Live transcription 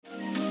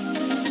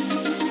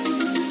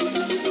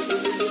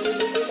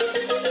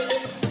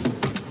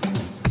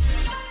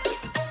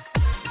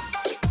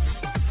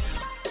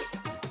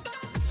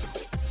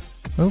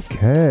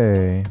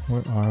Okay,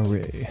 where are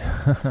we?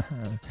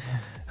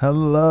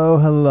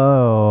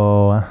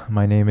 Hello.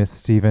 My name is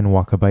Stephen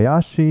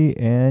Wakabayashi,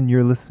 and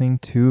you're listening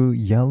to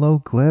Yellow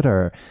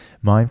Glitter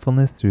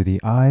Mindfulness Through the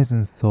Eyes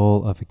and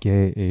Soul of a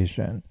Gay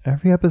Asian.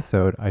 Every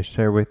episode, I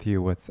share with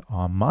you what's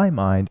on my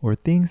mind or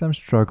things I'm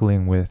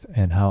struggling with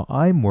and how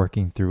I'm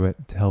working through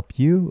it to help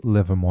you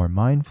live a more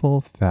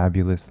mindful,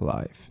 fabulous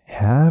life.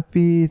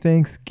 Happy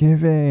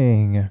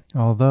Thanksgiving!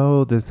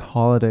 Although this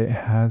holiday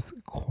has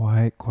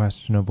quite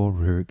questionable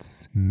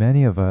roots,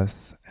 many of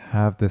us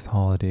have this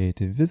holiday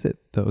to visit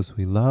those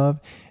we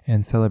love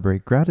and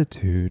celebrate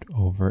gratitude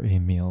over a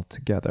meal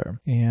together.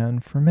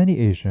 And for many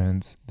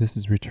Asians, this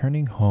is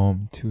returning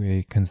home to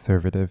a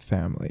conservative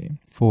family.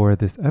 For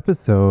this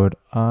episode,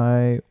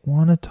 I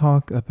want to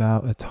talk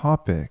about a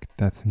topic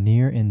that's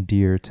near and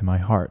dear to my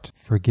heart: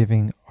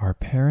 forgiving our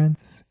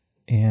parents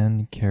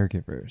and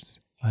caregivers.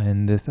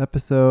 In this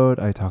episode,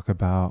 I talk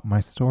about my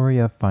story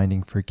of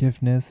finding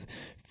forgiveness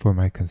for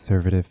my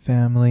conservative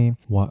family,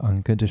 what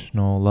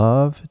unconditional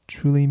love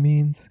truly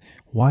means,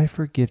 why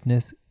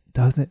forgiveness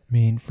doesn't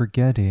mean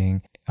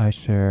forgetting. I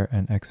share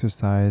an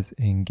exercise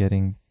in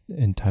getting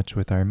in touch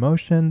with our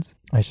emotions.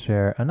 I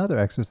share another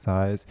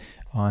exercise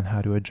on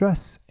how to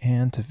address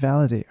and to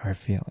validate our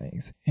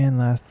feelings. And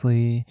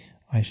lastly,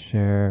 I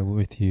share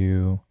with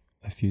you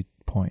a few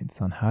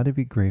points on how to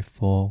be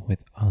grateful with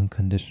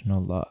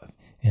unconditional love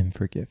and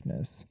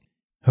forgiveness.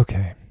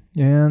 Okay,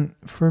 and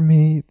for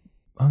me,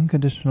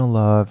 unconditional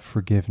love,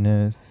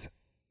 forgiveness,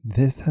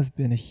 this has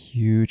been a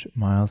huge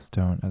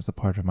milestone as a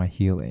part of my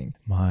healing.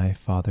 My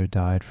father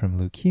died from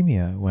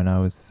leukemia when I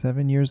was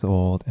 7 years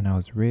old, and I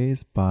was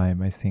raised by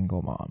my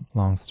single mom.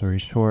 Long story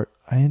short,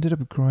 I ended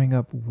up growing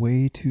up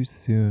way too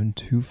soon,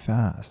 too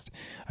fast.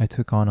 I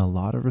took on a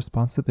lot of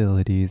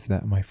responsibilities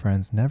that my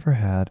friends never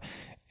had,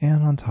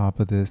 and on top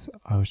of this,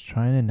 I was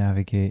trying to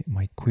navigate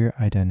my queer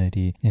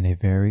identity in a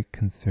very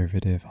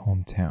conservative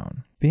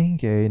hometown. Being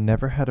gay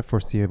never had a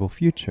foreseeable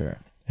future,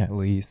 at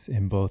least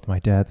in both my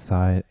dad's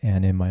side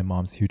and in my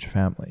mom's huge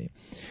family.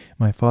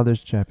 My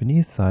father's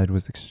Japanese side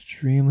was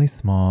extremely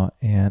small,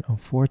 and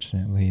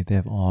unfortunately, they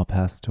have all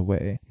passed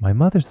away. My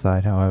mother's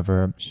side,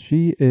 however,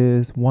 she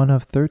is one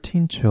of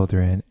 13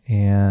 children,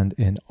 and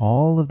in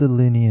all of the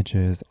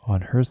lineages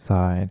on her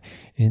side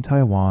in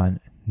Taiwan,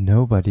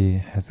 nobody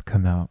has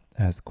come out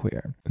as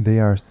queer. They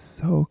are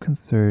so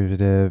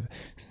conservative,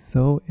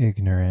 so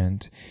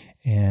ignorant,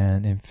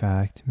 and in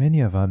fact, many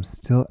of them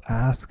still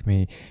ask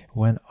me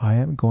when I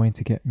am going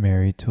to get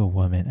married to a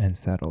woman and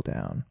settle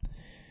down.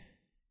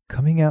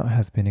 Coming out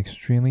has been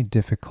extremely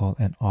difficult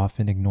and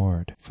often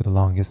ignored. For the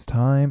longest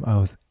time, I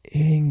was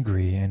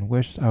angry and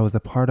wished I was a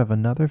part of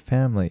another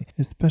family,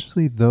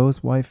 especially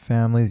those white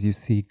families you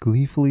see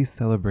gleefully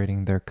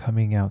celebrating their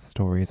coming out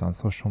stories on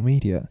social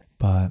media.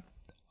 But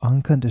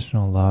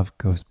unconditional love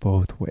goes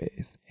both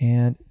ways.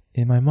 And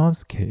in my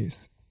mom's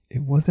case,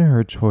 it wasn't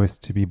her choice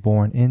to be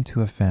born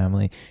into a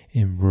family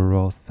in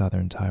rural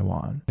southern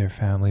Taiwan. Their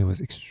family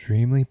was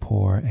extremely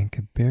poor and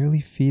could barely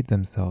feed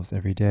themselves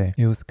every day.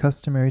 It was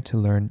customary to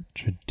learn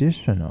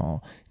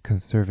traditional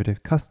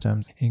conservative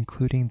customs,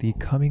 including the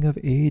coming of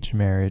age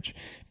marriage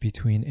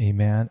between a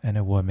man and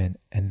a woman,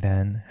 and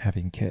then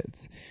having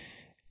kids.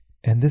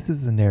 And this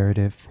is the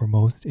narrative for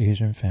most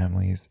Asian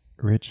families,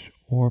 rich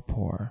or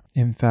poor.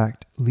 In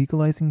fact,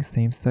 legalizing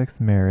same-sex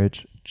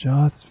marriage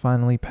just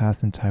finally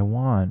passed in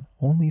Taiwan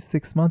only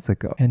 6 months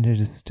ago, and it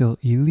is still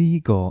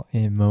illegal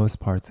in most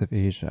parts of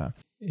Asia.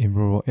 In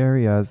rural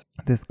areas,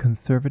 this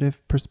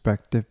conservative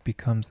perspective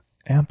becomes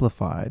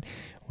amplified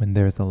when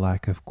there's a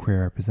lack of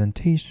queer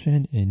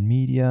representation in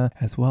media,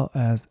 as well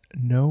as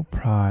no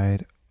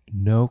pride,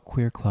 no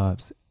queer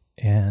clubs,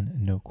 and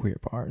no queer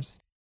bars.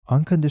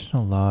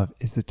 Unconditional love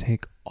is to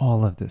take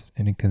all of this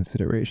into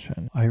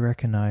consideration. I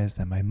recognize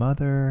that my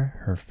mother,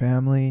 her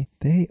family,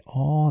 they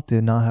all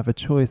did not have a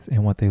choice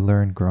in what they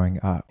learned growing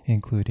up,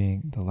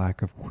 including the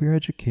lack of queer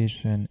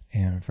education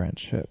and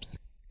friendships.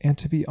 And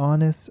to be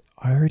honest,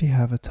 I already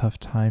have a tough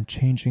time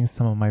changing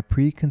some of my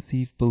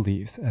preconceived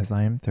beliefs as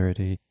I am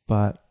 30,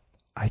 but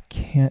I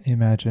can't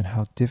imagine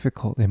how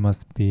difficult it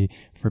must be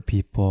for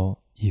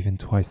people even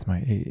twice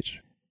my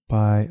age.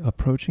 By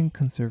approaching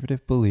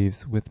conservative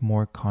beliefs with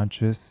more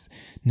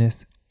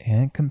consciousness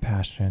and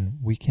compassion,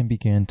 we can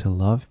begin to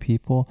love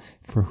people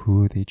for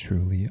who they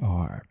truly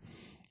are.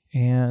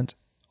 And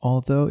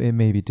although it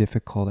may be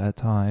difficult at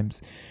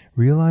times,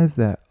 realize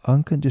that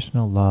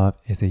unconditional love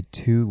is a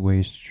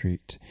two-way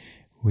street.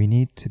 We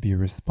need to be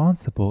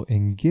responsible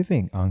in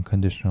giving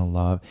unconditional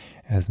love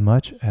as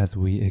much as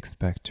we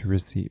expect to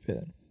receive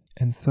it.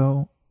 And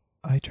so,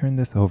 I turn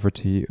this over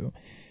to you.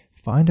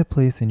 Find a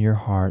place in your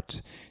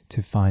heart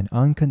to find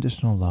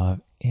unconditional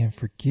love and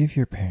forgive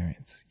your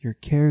parents, your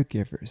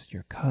caregivers,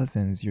 your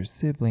cousins, your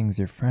siblings,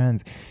 your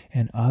friends,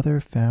 and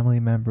other family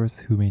members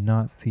who may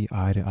not see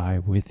eye to eye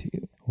with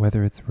you,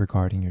 whether it's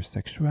regarding your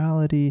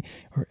sexuality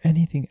or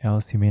anything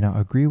else you may not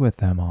agree with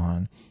them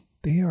on.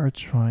 They are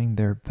trying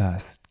their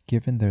best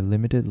given their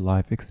limited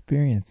life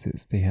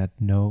experiences they had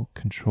no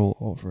control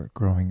over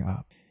growing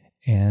up.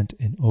 And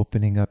in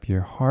opening up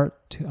your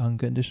heart to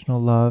unconditional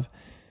love,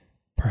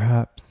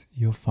 perhaps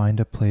you'll find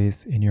a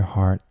place in your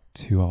heart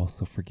to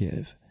also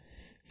forgive.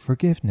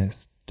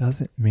 Forgiveness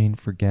doesn't mean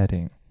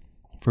forgetting.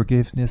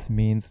 Forgiveness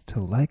means to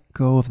let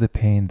go of the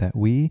pain that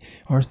we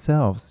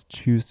ourselves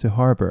choose to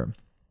harbor.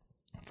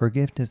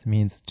 Forgiveness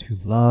means to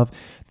love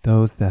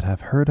those that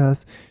have hurt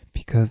us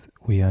because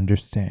we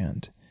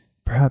understand.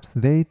 Perhaps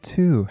they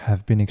too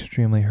have been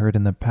extremely hurt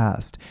in the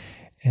past,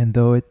 and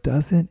though it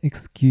doesn't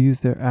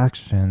excuse their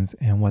actions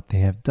and what they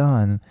have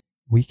done,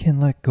 we can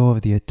let go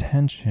of the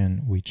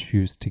attention we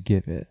choose to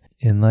give it.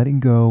 In letting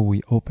go,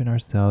 we open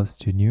ourselves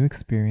to new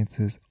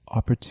experiences,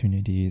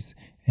 opportunities,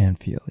 and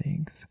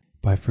feelings.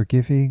 By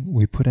forgiving,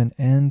 we put an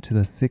end to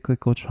the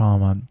cyclical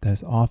trauma that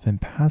is often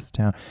passed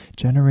down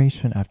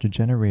generation after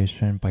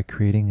generation by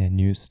creating a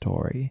new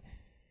story.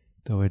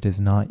 Though it is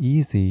not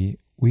easy,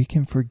 we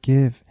can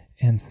forgive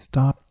and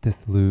stop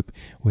this loop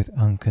with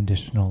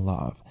unconditional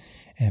love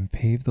and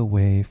pave the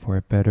way for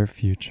a better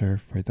future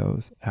for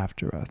those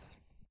after us.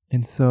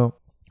 And so,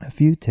 a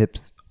few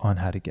tips on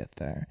how to get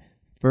there.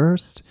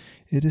 First,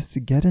 it is to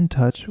get in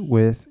touch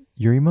with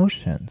your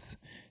emotions.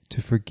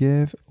 To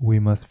forgive, we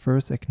must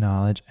first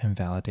acknowledge and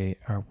validate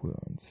our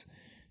wounds.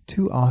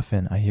 Too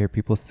often, I hear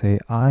people say,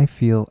 I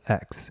feel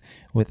X,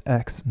 with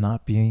X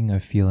not being a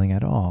feeling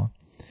at all.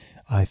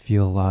 I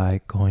feel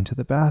like going to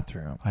the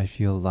bathroom. I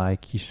feel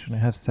like he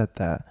shouldn't have said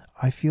that.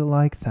 I feel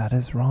like that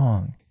is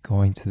wrong.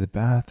 Going to the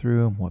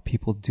bathroom, what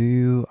people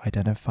do,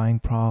 identifying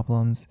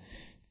problems.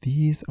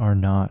 These are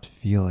not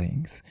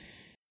feelings.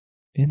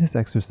 In this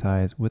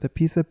exercise, with a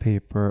piece of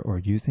paper or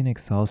using an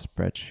Excel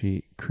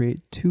spreadsheet,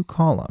 create 2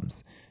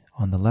 columns.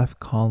 On the left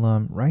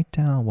column, write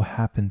down what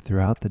happened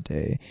throughout the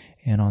day,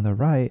 and on the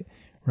right,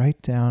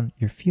 write down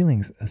your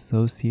feelings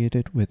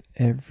associated with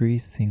every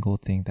single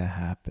thing that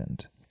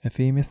happened. A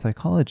famous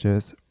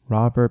psychologist,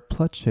 Robert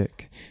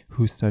Plutchik,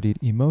 who studied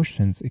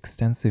emotions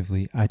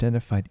extensively,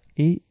 identified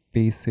 8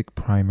 basic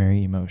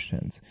primary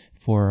emotions,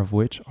 4 of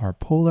which are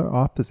polar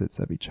opposites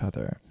of each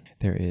other.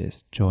 There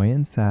is joy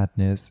and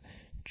sadness,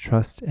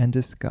 trust and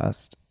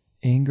disgust,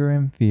 anger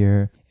and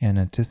fear, and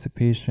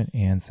anticipation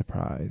and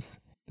surprise.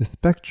 The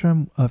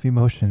spectrum of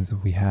emotions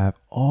we have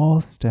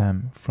all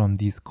stem from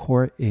these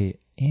core 8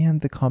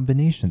 and the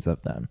combinations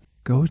of them.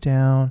 Go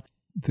down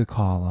the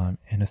column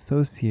and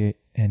associate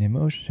an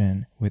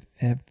emotion with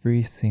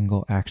every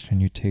single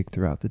action you take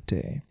throughout the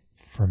day.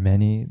 For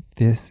many,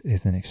 this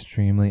is an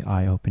extremely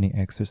eye-opening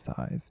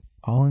exercise.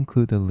 I'll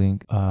include the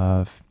link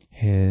of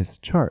his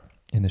chart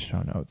in the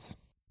show notes.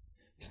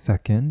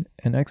 Second,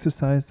 an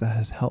exercise that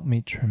has helped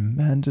me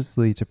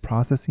tremendously to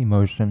process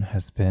emotion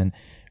has been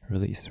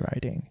release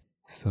writing.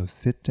 So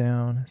sit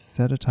down,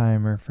 set a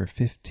timer for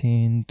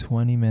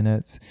 15-20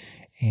 minutes,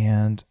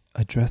 and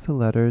address a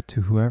letter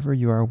to whoever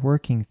you are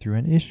working through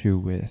an issue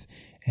with,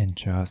 and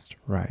just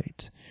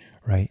write.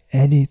 Write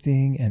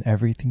anything and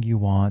everything you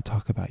want.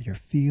 Talk about your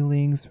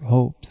feelings,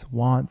 hopes,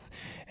 wants,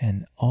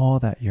 and all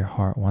that your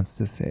heart wants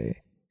to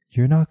say.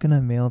 You're not going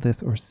to mail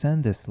this or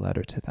send this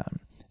letter to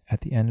them.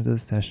 At the end of the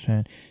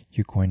session,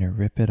 you're going to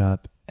rip it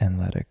up and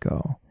let it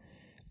go.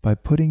 By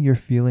putting your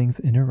feelings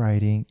into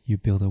writing, you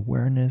build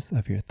awareness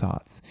of your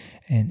thoughts.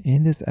 And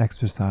in this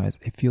exercise,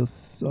 it feels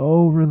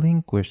so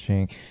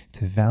relinquishing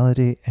to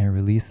validate and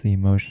release the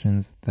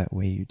emotions that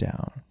weigh you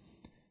down.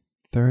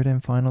 Third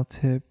and final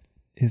tip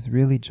is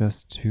really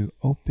just to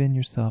open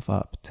yourself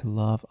up to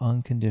love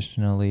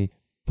unconditionally,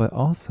 but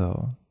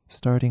also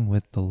starting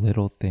with the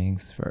little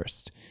things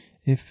first.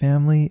 If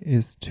family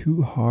is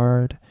too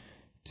hard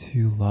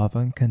to love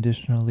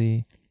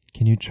unconditionally,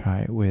 can you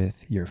try it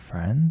with your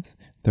friends,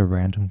 the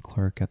random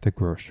clerk at the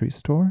grocery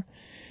store,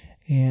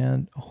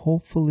 and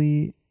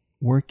hopefully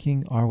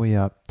working our way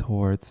up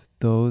towards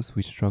those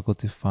we struggle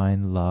to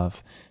find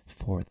love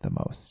for the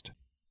most.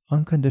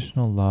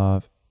 Unconditional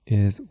love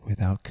is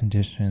without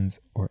conditions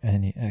or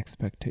any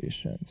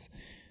expectations.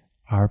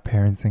 Our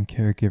parents and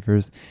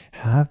caregivers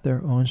have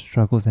their own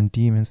struggles and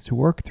demons to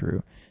work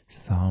through.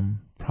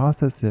 Some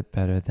process it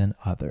better than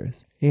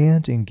others.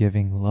 And in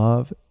giving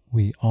love,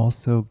 we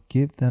also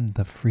give them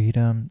the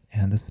freedom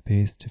and the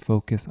space to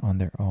focus on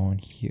their own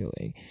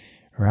healing,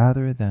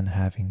 rather than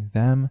having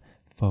them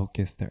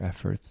focus their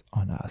efforts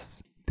on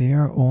us. They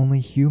are only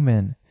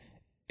human,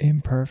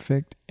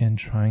 imperfect, and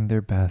trying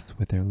their best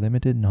with their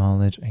limited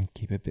knowledge and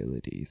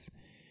capabilities.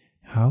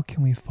 How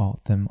can we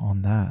fault them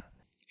on that?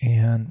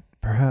 And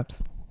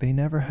perhaps they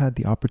never had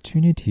the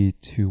opportunity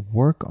to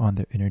work on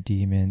their inner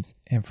demons,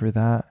 and for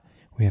that,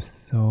 we have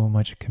so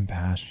much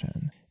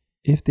compassion.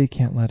 If they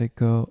can't let it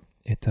go,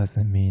 it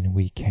doesn't mean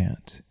we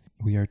can't.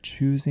 We are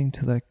choosing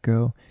to let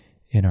go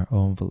in our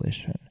own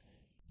volition.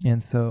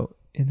 And so,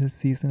 in this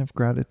season of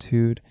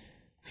gratitude,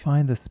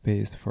 find the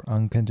space for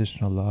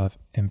unconditional love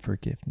and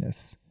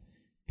forgiveness,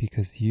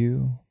 because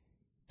you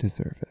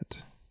deserve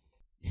it.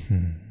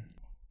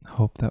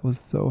 Hope that was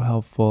so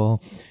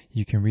helpful.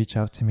 You can reach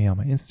out to me on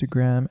my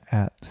Instagram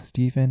at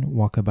Stephen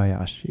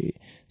Wakabayashi.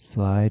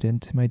 Slide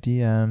into my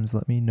DMs,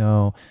 let me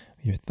know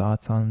your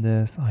thoughts on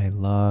this. I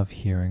love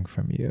hearing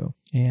from you.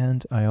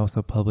 And I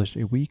also publish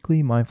a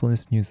weekly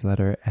mindfulness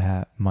newsletter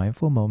at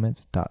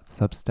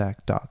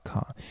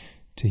mindfulmoments.substack.com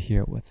to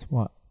hear what's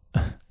what.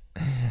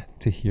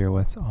 To hear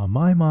what's on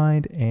my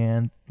mind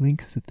and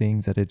links to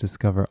things that I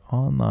discover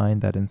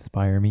online that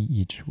inspire me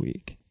each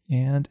week.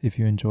 And if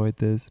you enjoyed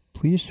this,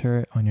 please share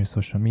it on your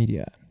social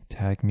media.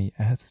 Tag me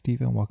at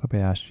Stephen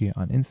Wakabayashi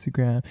on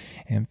Instagram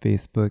and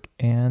Facebook,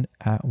 and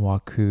at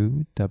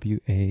Waku,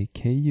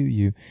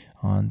 WAKUU,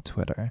 on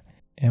Twitter.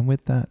 And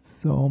with that,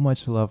 so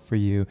much love for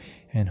you,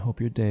 and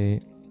hope your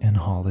day and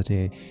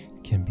holiday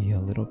can be a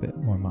little bit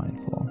more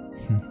mindful.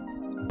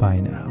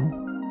 Bye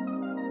now.